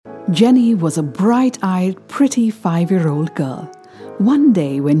Jenny was a bright-eyed, pretty 5-year-old girl. One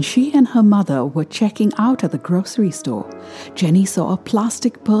day when she and her mother were checking out at the grocery store, Jenny saw a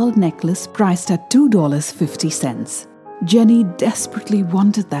plastic pearl necklace priced at $2.50. Jenny desperately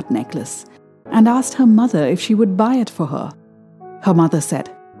wanted that necklace and asked her mother if she would buy it for her. Her mother said,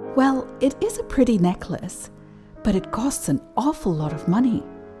 "Well, it is a pretty necklace, but it costs an awful lot of money.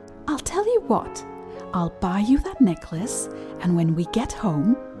 I'll tell you what, I'll buy you that necklace, and when we get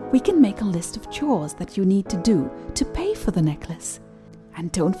home, we can make a list of chores that you need to do to pay for the necklace. And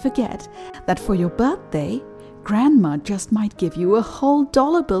don't forget that for your birthday, Grandma just might give you a whole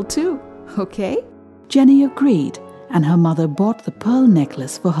dollar bill too, okay?" Jenny agreed, and her mother bought the pearl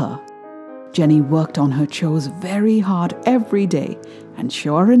necklace for her. Jenny worked on her chores very hard every day, and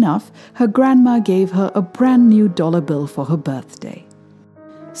sure enough, her grandma gave her a brand new dollar bill for her birthday.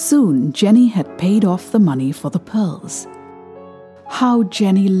 Soon, Jenny had paid off the money for the pearls. How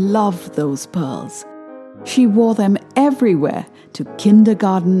Jenny loved those pearls! She wore them everywhere, to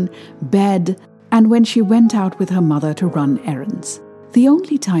kindergarten, bed, and when she went out with her mother to run errands. The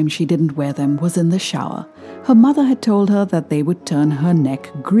only time she didn't wear them was in the shower. Her mother had told her that they would turn her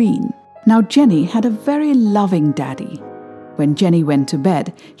neck green. Now Jenny had a very loving daddy. When Jenny went to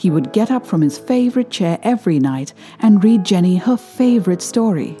bed, he would get up from his favorite chair every night and read Jenny her favorite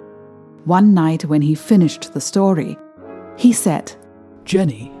story. One night when he finished the story, he said,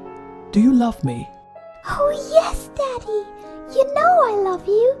 "Jenny, do you love me?" "Oh yes, Daddy. You know I love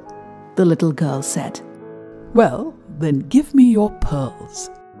you," the little girl said. "Well, then give me your pearls."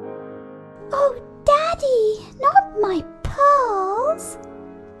 "Oh, Daddy, not my pearls,"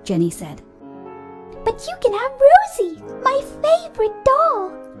 Jenny said. "But you can have Rosie, my favorite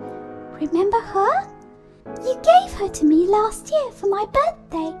doll. Remember her? You gave her to me last year for my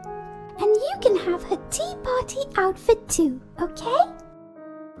birthday. And you can have her tea party outfit too, okay?"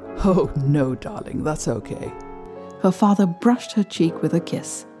 "Oh, no, darling, that's okay." Her father brushed her cheek with a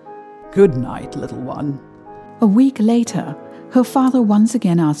kiss. "Good night, little one." A week later, her father once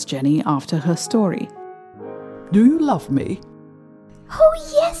again asked Jenny after her story. "Do you love me?" "Oh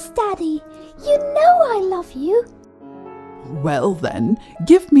yes, Daddy. You know I love you." "Well then,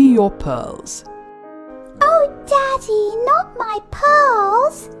 give me your pearls." "Oh, Daddy, not my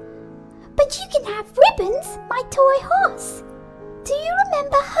pearls. But you can have Ribbons, my toy horse. Do you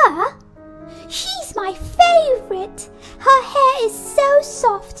remember her? She's my favorite. Her hair is so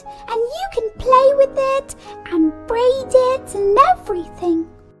soft and you can play with it and braid it and everything.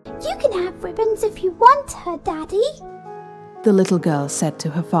 You can have Ribbons if you want her, Daddy," the little girl said to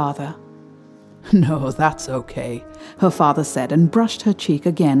her father. "No, that's okay," her father said and brushed her cheek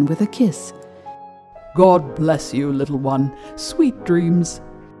again with a kiss. "God bless you, little one. Sweet dreams."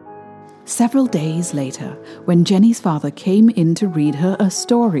 Several days later, when Jenny's father came in to read her a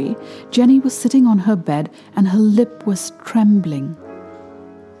story, Jenny was sitting on her bed and her lip was trembling.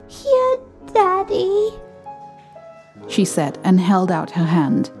 "Here, Daddy," she said and held out her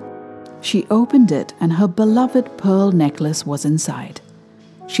hand. She opened it and her beloved pearl necklace was inside.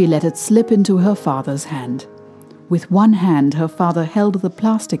 She let it slip into her father's hand. With one hand, her father held the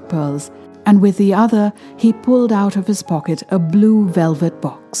plastic pearls, and with the other, he pulled out of his pocket a blue velvet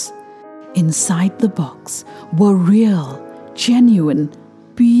box. Inside the box were real, genuine,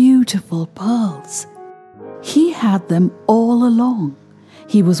 beautiful pearls. He had them all along.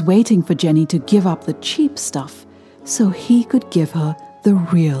 He was waiting for Jenny to give up the cheap stuff so he could give her the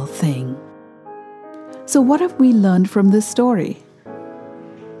real thing. So what have we learned from this story?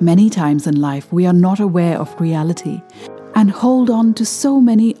 Many times in life we are not aware of reality and hold on to so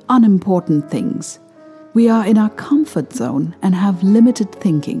many unimportant things. We are in our comfort zone and have limited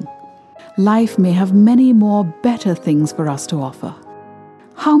thinking. Life may have many more better things for us to offer.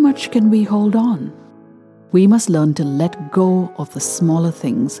 How much can we hold on? We must learn to let go of the smaller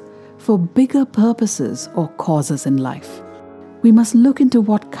things for bigger purposes or causes in life. We must look into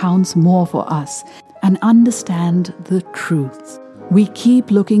what counts more for us and understand the truth. We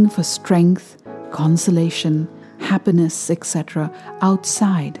keep looking for strength, consolation, happiness, etc.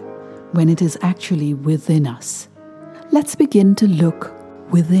 outside when it is actually within us. Let's begin to look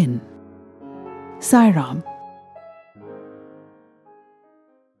within. Sai Ram,